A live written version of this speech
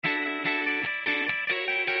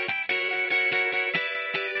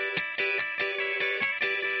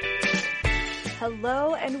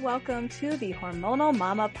Hello and welcome to the Hormonal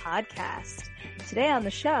Mama podcast. Today on the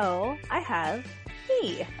show, I have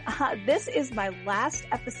me. This is my last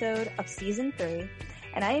episode of season 3,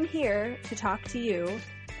 and I am here to talk to you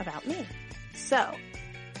about me. So,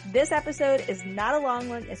 this episode is not a long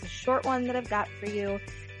one. It's a short one that I've got for you,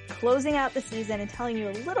 closing out the season and telling you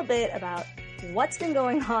a little bit about what's been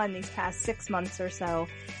going on these past 6 months or so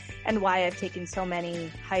and why I've taken so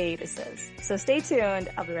many hiatuses. So stay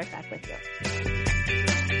tuned. I'll be right back with you.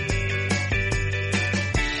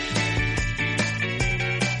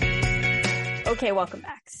 Okay, welcome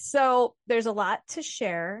back. So there's a lot to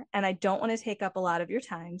share, and I don't want to take up a lot of your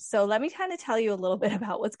time. So let me kind of tell you a little bit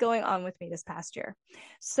about what's going on with me this past year.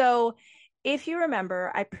 So if you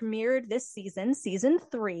remember, I premiered this season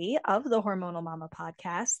 3 of the Hormonal Mama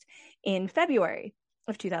podcast in February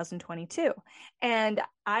of 2022. And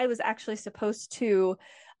I was actually supposed to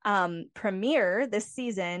premiere this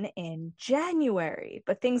season in January,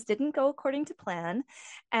 but things didn't go according to plan,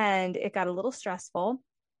 and it got a little stressful.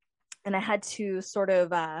 And I had to sort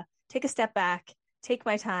of take a step back, take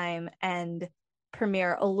my time, and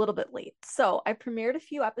premiere a little bit late. So I premiered a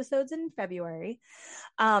few episodes in February,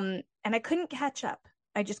 and I couldn't catch up.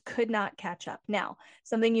 I just could not catch up. Now,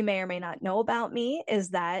 something you may or may not know about me is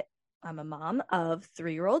that I'm a mom of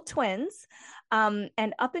 3-year-old twins.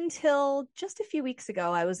 And up until just a few weeks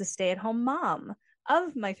ago, I was a stay-at-home mom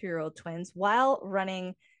of my 3-year-old twins while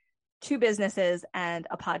running 2 businesses and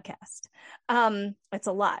a podcast. It's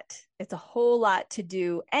a lot. It's a whole lot to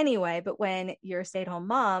do anyway, but when you're a stay-at-home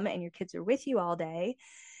mom and your kids are with you all day,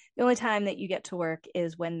 the only time that you get to work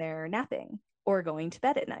is when they're napping or going to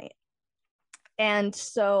bed at night. And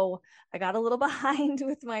so I got a little behind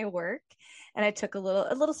with my work, and I took a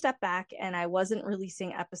little step back, and I wasn't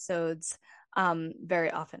releasing episodes very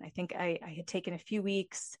often. I think I had taken a few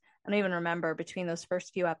weeks, I don't even remember, between those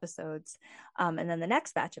first few episodes and then the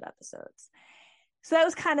next batch of episodes. So that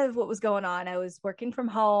was kind of what was going on. I was working from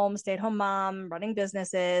home, stay-at-home mom, running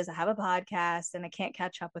businesses. I have a podcast, and I can't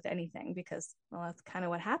catch up with anything because, well, that's kind of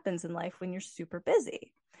what happens in life when you're super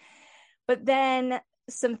busy. But then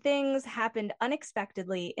some things happened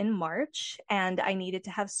unexpectedly in March, and I needed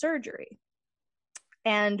to have surgery.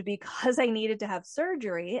 And because I needed to have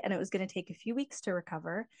surgery and it was going to take a few weeks to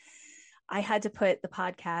recover, I had to put the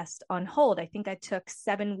podcast on hold. I think I took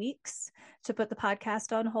 7 weeks to put the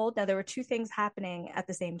podcast on hold. Now, there were 2 things happening at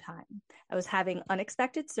the same time. I was having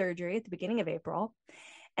unexpected surgery at the beginning of April.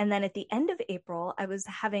 And then at the end of April, I was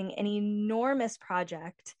having an enormous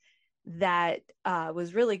project that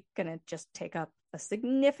was really going to just take up a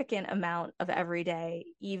significant amount of every day,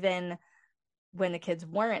 even when the kids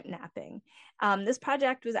weren't napping. This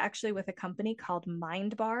project was actually with a company called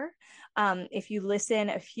Mindbar. If you listen,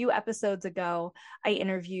 a few episodes ago, I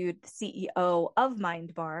interviewed the CEO of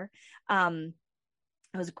Mindbar.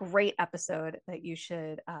 It was a great episode that you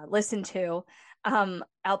should listen to.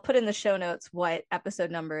 I'll put in the show notes what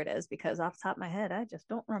episode number it is, because off the top of my head, I just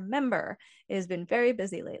don't remember. It has been very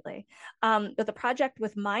busy lately. But the project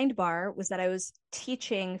with Mindbar was that I was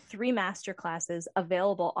teaching 3 master classes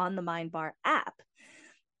available on the Mindbar app.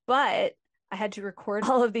 But I had to record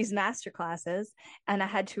all of these master classes, and I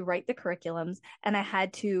had to write the curriculums, and I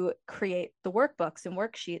had to create the workbooks and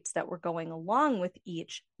worksheets that were going along with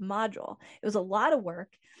each module. It was a lot of work,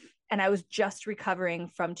 and I was just recovering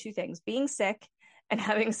from 2 things: being sick and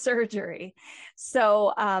having surgery.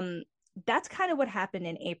 So that's kind of what happened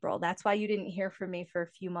in April. That's why you didn't hear from me for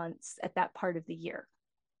a few months at that part of the year.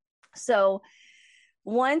 So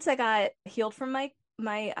once I got healed from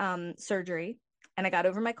my surgery, and I got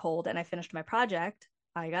over my cold, and I finished my project,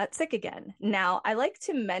 I got sick again. Now, I like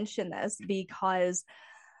to mention this because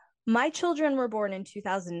my children were born in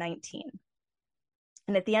 2019.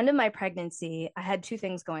 And at the end of my pregnancy, I had 2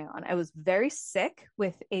 things going on. I was very sick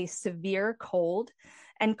with a severe cold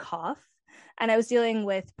and cough, and I was dealing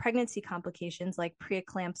with pregnancy complications like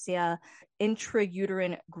preeclampsia,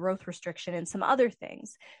 intrauterine growth restriction, and some other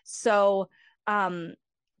things. So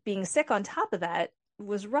being sick on top of that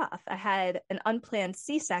was rough. I had an unplanned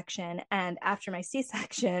C-section, and after my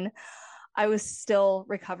C-section, I was still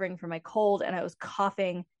recovering from my cold, and I was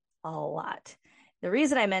coughing a lot. The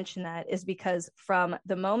reason I mention that is because from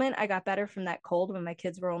the moment I got better from that cold, when my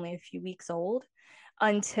kids were only a few weeks old,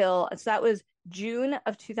 so that was June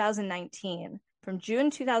of 2019. From June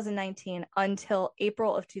 2019 until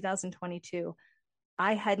April of 2022,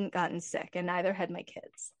 I hadn't gotten sick, and neither had my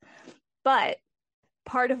kids. But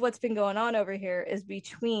part of what's been going on over here is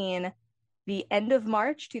between the end of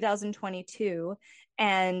March 2022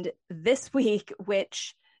 and this week,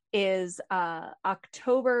 which is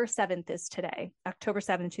October 7th is today, October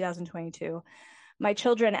 7th, 2022. My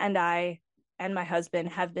children and I and my husband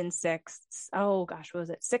have been sick. Oh gosh, what was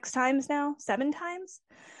it? 6 times now? 7 times?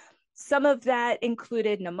 Some of that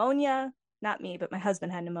included pneumonia. Not me, but my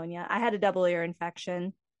husband had pneumonia. I had a double ear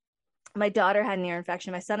infection. My daughter had an ear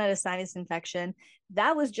infection. My son had a sinus infection.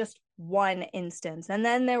 That was just one instance. And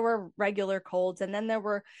then there were regular colds, and then there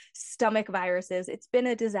were stomach viruses. It's been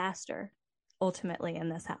a disaster ultimately in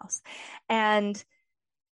this house. And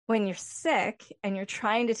when you're sick and you're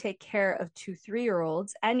trying to take care of 2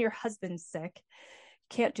 3-year-olds and your husband's sick, you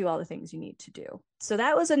can't do all the things you need to do. So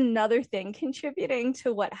that was another thing contributing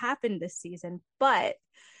to what happened this season. But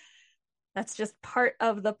that's just part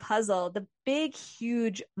of the puzzle. The big,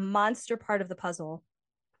 huge monster part of the puzzle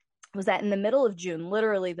was that in the middle of June,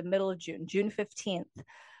 literally the middle of June, June 15th,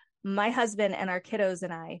 my husband and our kiddos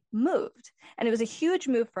and I moved. And it was a huge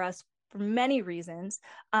move for us for many reasons.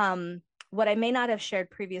 What I may not have shared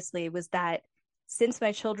previously was that since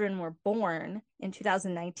my children were born in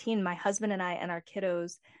 2019, my husband and I and our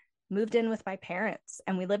kiddos moved in with my parents,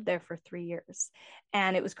 and we lived there for 3 years.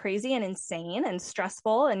 And it was crazy and insane and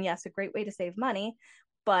stressful. And yes, a great way to save money,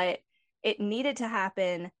 but it needed to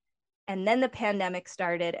happen. And then the pandemic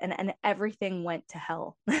started, and everything went to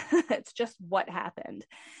hell. It's just what happened.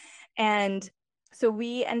 And so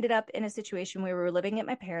we ended up in a situation where we were living at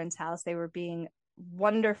my parents' house. They were being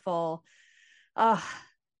wonderful.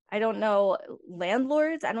 I don't know,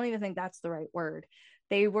 landlords. I don't even think that's the right word.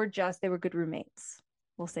 They were good roommates.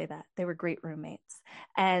 We'll say that. They were great roommates.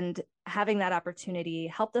 And having that opportunity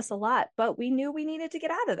helped us a lot, but we knew we needed to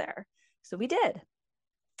get out of there. So we did.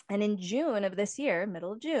 And in June of this year,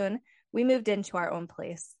 middle of June, we moved into our own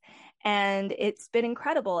place. And it's been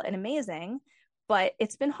incredible and amazing, but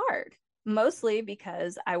it's been hard, mostly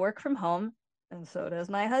because I work from home and so does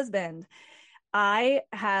my husband. I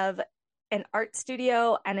have an art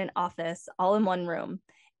studio and an office all in one room.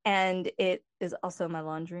 And it is also my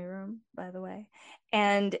laundry room, by the way.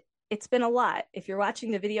 And it's been a lot. If you're watching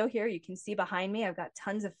the video here, you can see behind me, I've got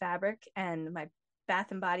tons of fabric and my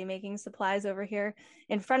bath and body making supplies over here.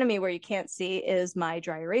 In front of me, where you can't see, is my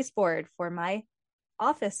dry erase board for my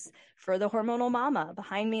office for the Hormonal Mama.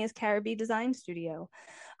 Behind me is Caribbean Design Studio.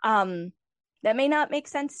 That may not make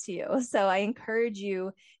sense to you. So I encourage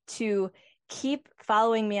you to keep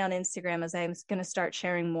following me on Instagram, as I'm going to start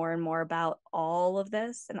sharing more and more about all of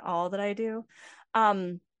this and all that I do.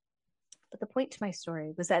 But the point to my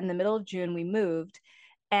story was that in the middle of June, we moved.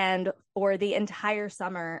 And for the entire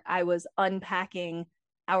summer, I was unpacking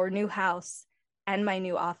our new house and my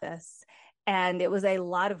new office. And it was a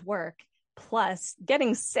lot of work, plus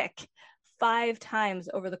getting sick 5 times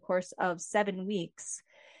over the course of 7 weeks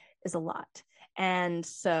is a lot. And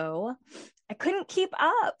so I couldn't keep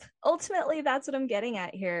up. Ultimately, that's what I'm getting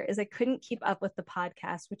at here, is I couldn't keep up with the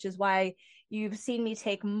podcast, which is why you've seen me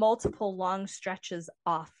take multiple long stretches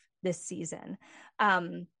off this season.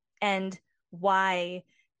 And why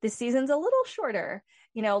this season's a little shorter.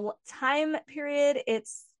 Time period,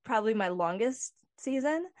 it's probably my longest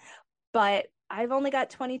season, but I've only got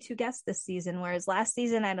 22 guests this season, whereas last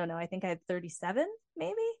season, I don't know, I think I had 37,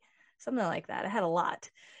 maybe something like that. I had a lot.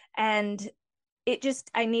 And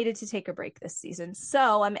I needed to take a break this season.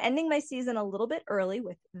 So I'm ending my season a little bit early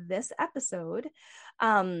with this episode.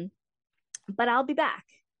 But I'll be back.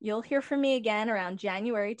 You'll hear from me again around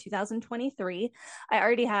January 2023. I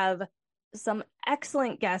already have some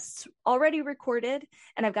excellent guests already recorded,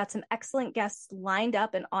 and I've got some excellent guests lined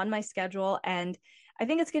up and on my schedule. And I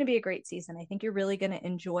think it's going to be a great season. I think you're really going to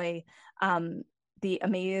enjoy the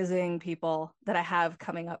amazing people that I have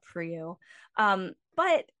coming up for you.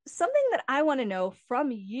 But something that I want to know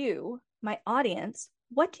from you, my audience,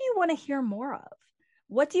 what do you want to hear more of?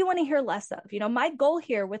 What do you want to hear less of? My goal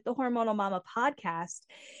here with the Hormonal Mama podcast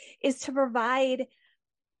is to provide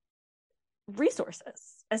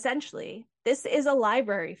resources. Essentially, this is a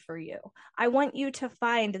library for you. I want you to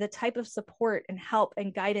find the type of support and help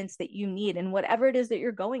and guidance that you need in whatever it is that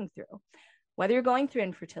you're going through, whether you're going through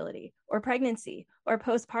infertility or pregnancy or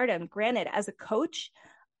postpartum. Granted, as a coach,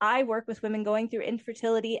 I work with women going through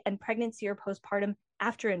infertility and pregnancy or postpartum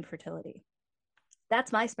after infertility.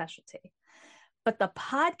 That's my specialty. But the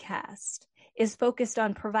podcast is focused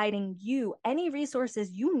on providing you any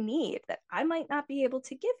resources you need that I might not be able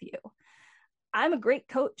to give you. I'm a great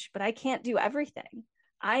coach, but I can't do everything.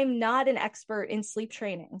 I'm not an expert in sleep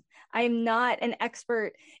training. I'm not an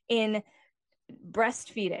expert in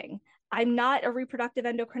breastfeeding. I'm not a reproductive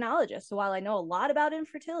endocrinologist. So while I know a lot about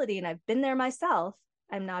infertility and I've been there myself,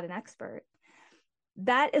 I'm not an expert.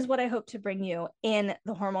 That is what I hope to bring you in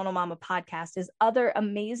the Hormonal Mama podcast, is other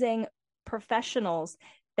amazing professionals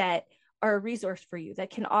that are a resource for you,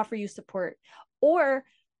 that can offer you support, or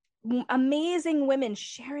amazing women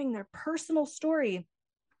sharing their personal story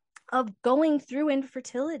of going through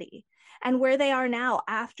infertility and where they are now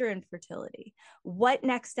after infertility, what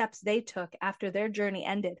next steps they took after their journey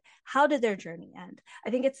ended. How did their journey end?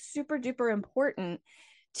 I think it's super duper important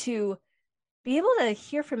to be able to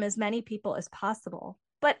hear from as many people as possible.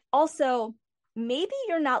 But also, maybe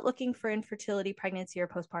you're not looking for infertility, pregnancy, or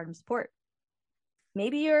postpartum support.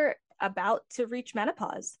 Maybe you're about to reach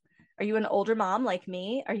menopause. Are you an older mom like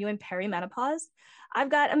me? Are you in perimenopause? I've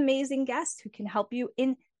got amazing guests who can help you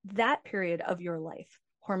in that period of your life,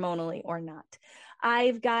 hormonally or not.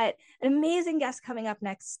 I've got an amazing guest coming up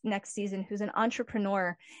next season who's an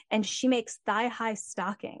entrepreneur, and she makes thigh-high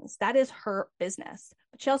stockings. That is her business.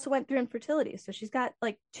 But she also went through infertility. So she's got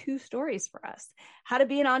like 2 stories for us. How to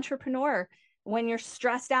be an entrepreneur when you're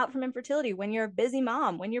stressed out from infertility, when you're a busy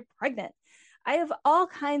mom, when you're pregnant. I have all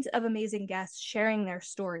kinds of amazing guests sharing their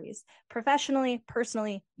stories, professionally,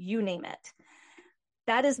 personally, you name it.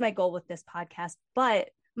 That is my goal with this podcast. But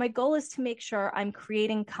my goal is to make sure I'm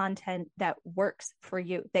creating content that works for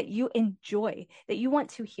you, that you enjoy, that you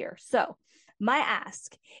want to hear. So my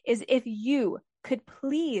ask is if you could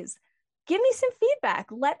please give me some feedback,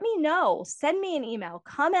 let me know, send me an email,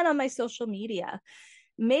 comment on my social media,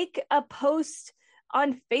 make a post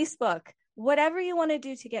on Facebook, whatever you want to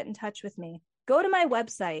do to get in touch with me. Go to my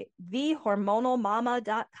website,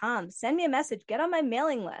 thehormonalmama.com. Send me a message, get on my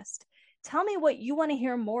mailing list. Tell me what you want to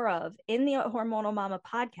hear more of in the Hormonal Mama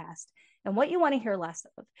podcast and what you want to hear less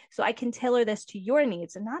of, so I can tailor this to your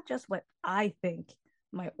needs and not just what I think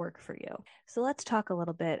might work for you. So let's talk a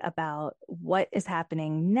little bit about what is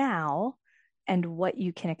happening now and what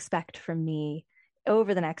you can expect from me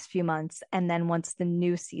over the next few months, and then once the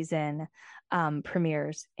new season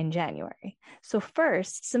premieres in January. So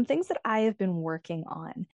first, some things that I have been working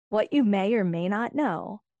on. What you may or may not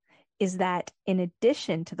know is that in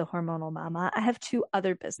addition to the Hormonal Mama, I have 2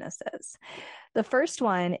 other businesses. The first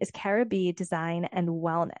one is Cara B Design and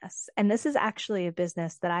Wellness. And this is actually a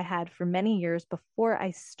business that I had for many years before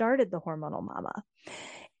I started the Hormonal Mama.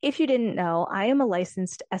 If you didn't know, I am a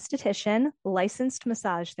licensed esthetician, licensed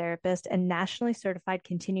massage therapist, and nationally certified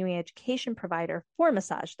continuing education provider for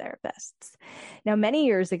massage therapists. Now, many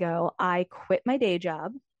years ago, I quit my day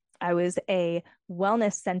job. I was a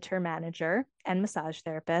wellness center manager and massage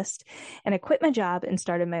therapist, and I quit my job and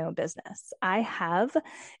started my own business. I have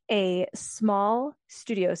a small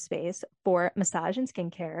studio space for massage and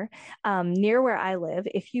skincare near where I live.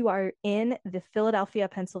 If you are in the Philadelphia,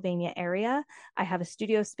 Pennsylvania area, I have a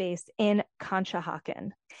studio space in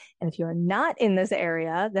Conshohocken. And if you are not in this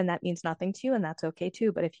area, then that means nothing to you, and that's okay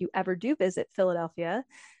too. But if you ever do visit Philadelphia,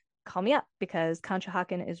 call me up, because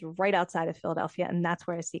Conshohocken is right outside of Philadelphia, and that's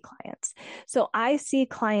where I see clients. So I see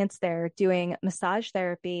clients there doing massage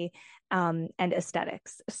therapy and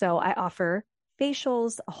aesthetics. So I offer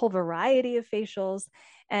facials, a whole variety of facials.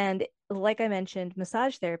 And like I mentioned,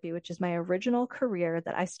 massage therapy, which is my original career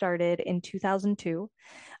that I started in 2002.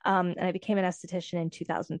 And I became an esthetician in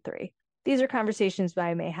 2003. These are conversations that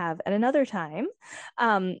I may have at another time,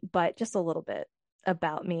 but just a little bit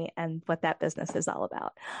about me and what that business is all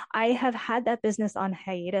about. I have had that business on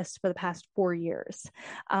hiatus for the past 4 years.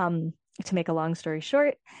 To make a long story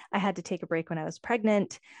short, I had to take a break when I was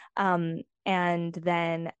pregnant. And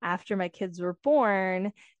then after my kids were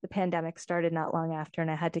born, the pandemic started not long after,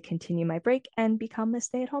 and I had to continue my break and become a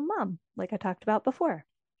stay-at-home mom, like I talked about before.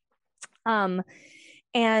 And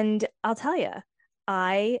I'll tell you,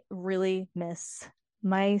 I really miss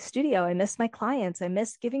my studio. I miss my clients. I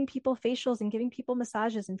miss giving people facials and giving people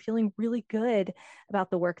massages and feeling really good about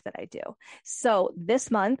the work that I do. So this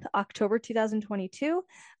month, October 2022,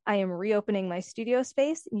 I am reopening my studio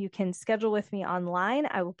space. You can schedule with me online.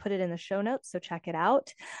 I will put it in the show notes, so check it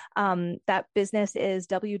out. That business is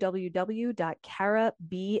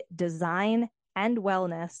www.carabdesign.com.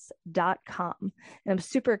 And I'm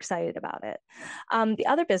super excited about it. The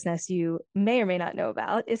other business you may or may not know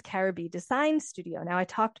about is Cara B Design Studio. Now, I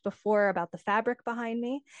talked before about the fabric behind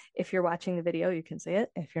me. If you're watching the video, you can see it.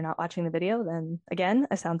 If you're not watching the video, then again,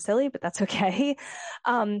 I sound silly, but that's okay.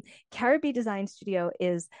 Cara B Design Studio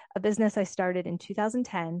is a business I started in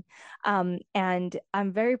 2010, and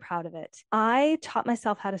I'm very proud of it. I taught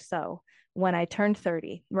myself how to sew when I turned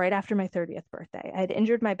 30, right after my 30th birthday. I had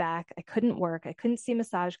injured my back. I couldn't work. I couldn't see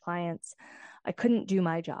massage clients. I couldn't do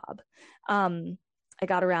my job. I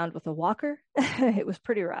got around with a walker. It was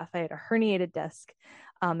pretty rough. I had a herniated disc.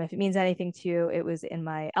 If it means anything to you, it was in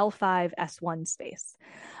my L5 S1 space.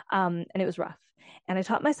 And it was rough. And I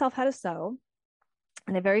taught myself how to sew.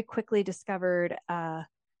 And I very quickly discovered a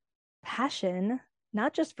passion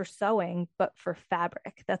not just for sewing, but for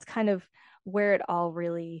fabric. That's kind of where it all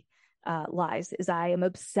really lies, is I am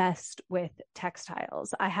obsessed with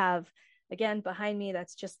textiles. I have, again, behind me,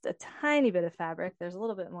 that's just a tiny bit of fabric. There's a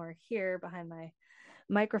little bit more here behind my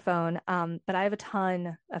microphone, but I have a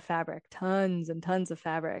ton of fabric, tons and tons of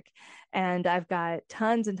fabric. And I've got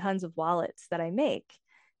tons and tons of wallets that I make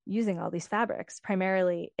using all these fabrics.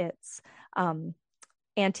 Primarily, it's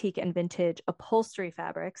antique and vintage upholstery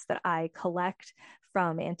fabrics that I collect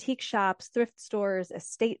from antique shops, thrift stores,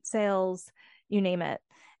 estate sales, you name it.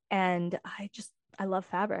 And I love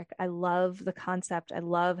fabric. I love the concept. I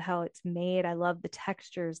love how it's made. I love the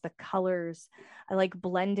textures, the colors. I like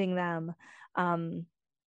blending them.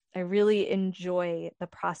 I really enjoy the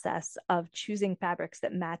process of choosing fabrics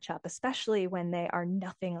that match up, especially when they are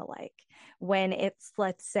nothing alike. When it's,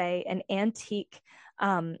 let's say, an antique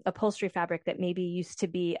upholstery fabric that maybe used to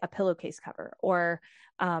be a pillowcase cover, or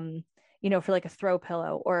for like a throw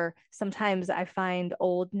pillow, or sometimes I find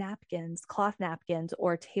old napkins, cloth napkins,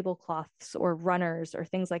 or tablecloths, or runners, or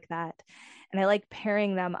things like that. And I like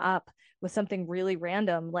pairing them up with something really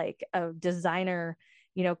random, like a designer,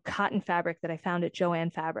 cotton fabric that I found at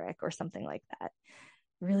Joann Fabric or something like that.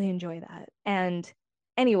 Really enjoy that. And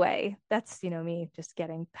anyway, that's, me just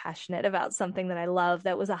getting passionate about something that I love.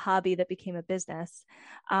 That was a hobby that became a business.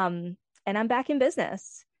 And I'm back in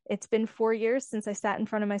business. It's been 4 years since I sat in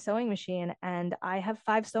front of my sewing machine, and I have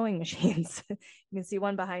 5 sewing machines. You can see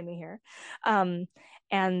one behind me here. And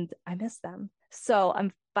I miss them. So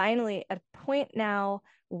I'm finally at a point now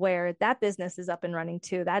where that business is up and running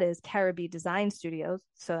too. That is Caribee Design Studios.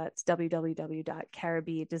 So that's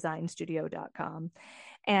www.caribeedesignstudio.com.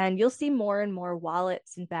 And you'll see more and more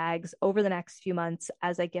wallets and bags over the next few months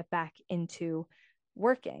as I get back into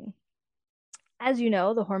working. As you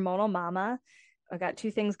know, the Hormonal Mama, I've got 2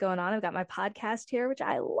 things going on. I've got my podcast here, which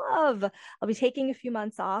I love. I'll be taking a few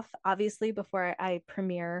months off, obviously, before I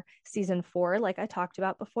premiere season 4, like I talked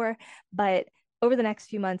about before. But over the next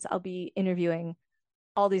few months, I'll be interviewing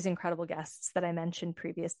all these incredible guests that I mentioned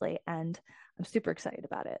previously, and I'm super excited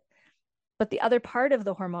about it. But the other part of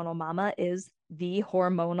the Hormonal Mama is the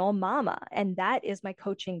Hormonal Mama, and that is my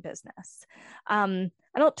coaching business. I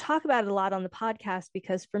don't talk about it a lot on the podcast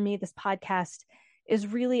because for me, this podcast is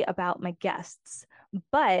really about my guests,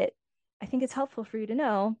 but I think it's helpful for you to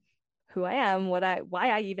know who I am, why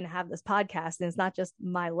I even have this podcast, and it's not just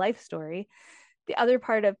my life story. The other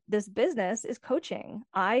part of this business is coaching.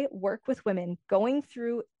 I work with women going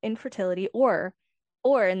through infertility or,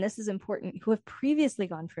 and this is important, who have previously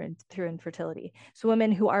gone through infertility. So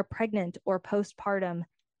women who are pregnant or postpartum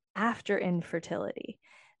after infertility.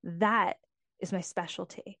 That is my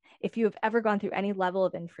specialty. If you have ever gone through any level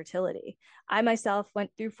of infertility, I myself went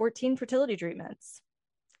through 14 fertility treatments,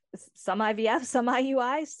 some IVF, some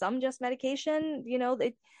IUI, some just medication,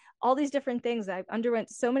 all these different things. I've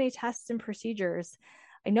underwent so many tests and procedures.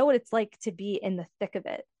 I know what it's like to be in the thick of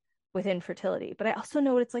it with infertility, but I also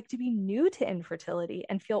know what it's like to be new to infertility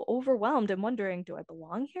and feel overwhelmed and wondering, do I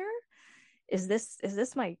belong here? Is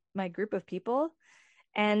this my group of people?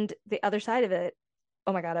 And the other side of it,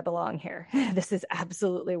 oh my God, I belong here. This is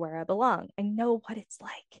absolutely where I belong. I know what it's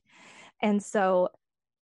like. And so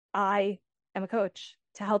I am a coach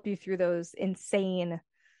to help you through those insane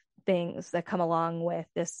things that come along with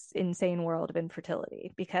this insane world of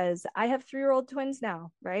infertility, because I have 3-year-old twins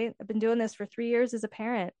now, right? I've been doing this for 3 years as a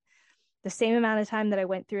parent, the same amount of time that I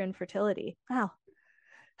went through infertility. Wow.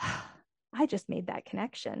 I just made that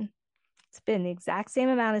connection. It's been the exact same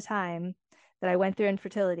amount of time that I went through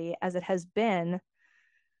infertility as it has been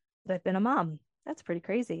that I've been a mom. That's pretty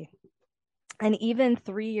crazy. And even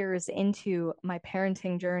 3 years into my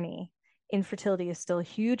parenting journey, infertility is still a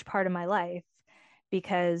huge part of my life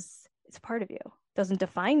because it's part of you. It doesn't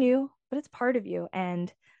define you, but it's part of you. And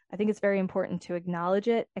I think it's very important to acknowledge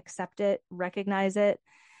it, accept it, recognize it,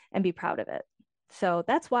 and be proud of it. So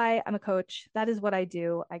that's why I'm a coach. That is what I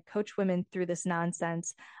do. I coach women through this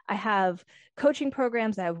nonsense. I have coaching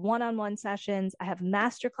programs. I have one-on-one sessions. I have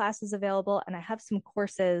master classes available, and I have some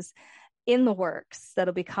courses in the works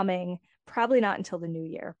that'll be coming probably not until the new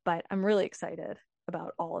year, but I'm really excited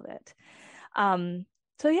about all of it.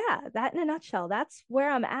 So yeah, that in a nutshell, that's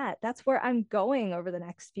where I'm at. That's where I'm going over the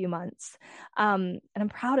next few months. And I'm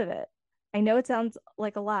proud of it. I know it sounds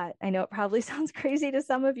like a lot. I know it probably sounds crazy to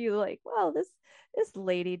some of you, like, well, this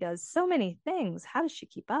lady does so many things. How does she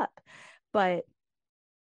keep up? But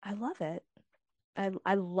I love it.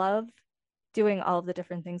 I love doing all of the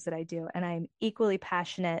different things that I do, and I'm equally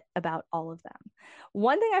passionate about all of them.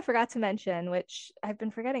 One thing I forgot to mention, which I've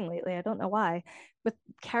been forgetting lately, I don't know why, with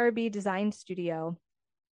Caribee Design Studio,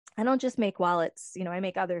 I don't just make wallets, I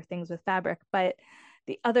make other things with fabric, but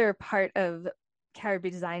the other part of Caribou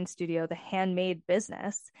Design Studio, the handmade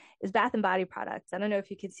business, is bath and body products. I don't know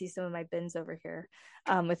if you could see some of my bins over here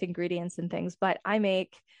with ingredients and things, but I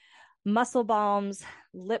make muscle balms,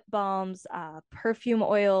 lip balms, perfume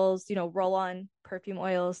oils, roll-on perfume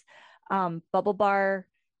oils, bubble bar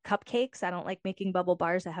cupcakes. I don't like making bubble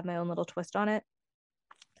bars. I have my own little twist on it.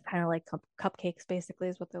 Kind of like cupcakes, basically,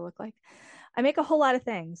 is what they look like. I make a whole lot of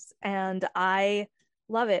things, and I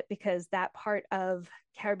love it because that part of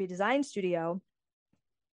Caribou Design Studio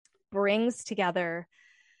brings together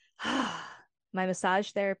my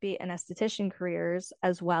massage therapy and esthetician careers,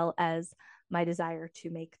 as well as my desire to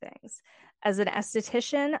make things. As an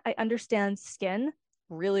esthetician, I understand skin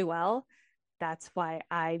really well. That's why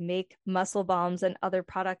I make muscle balms and other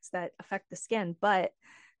products that affect the skin, but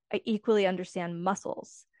I equally understand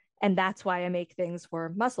muscles. And that's why I make things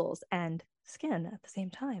for muscles and skin at the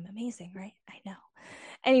same time. Amazing, right? I know.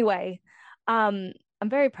 Anyway, I'm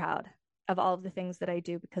very proud of all of the things that I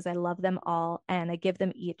do because I love them all and I give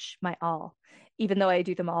them each my all, even though I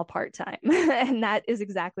do them all part-time. And that is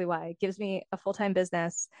exactly why it gives me a full-time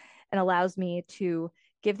business and allows me to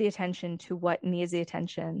give the attention to what needs the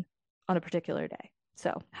attention on a particular day.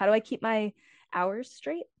 So how do I keep my hours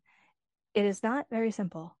straight? It is not very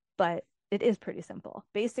simple, but it is pretty simple.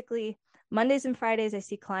 Basically, Mondays and Fridays, I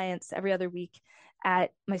see clients every other week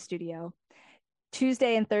at my studio.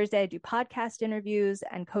 Tuesday and Thursday, I do podcast interviews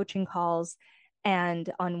and coaching calls. And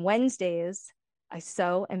on Wednesdays, I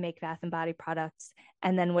sew and make bath and body products.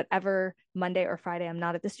 And then whatever Monday or Friday I'm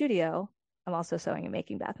not at the studio, I'm also sewing and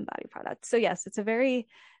making bath and body products. So yes, it's a very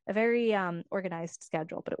organized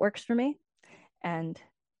schedule, but it works for me. And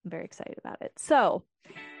I'm very excited about it. So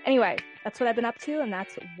anyway, that's what I've been up to, and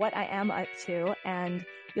that's what I am up to. And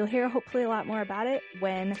you'll hear hopefully a lot more about it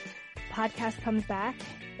when the podcast comes back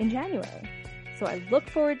in January. So I look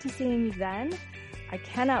forward to seeing you then. I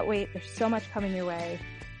cannot wait. There's so much coming your way.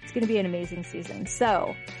 It's going to be an amazing season.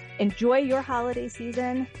 So enjoy your holiday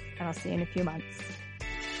season, and I'll see you in a few months.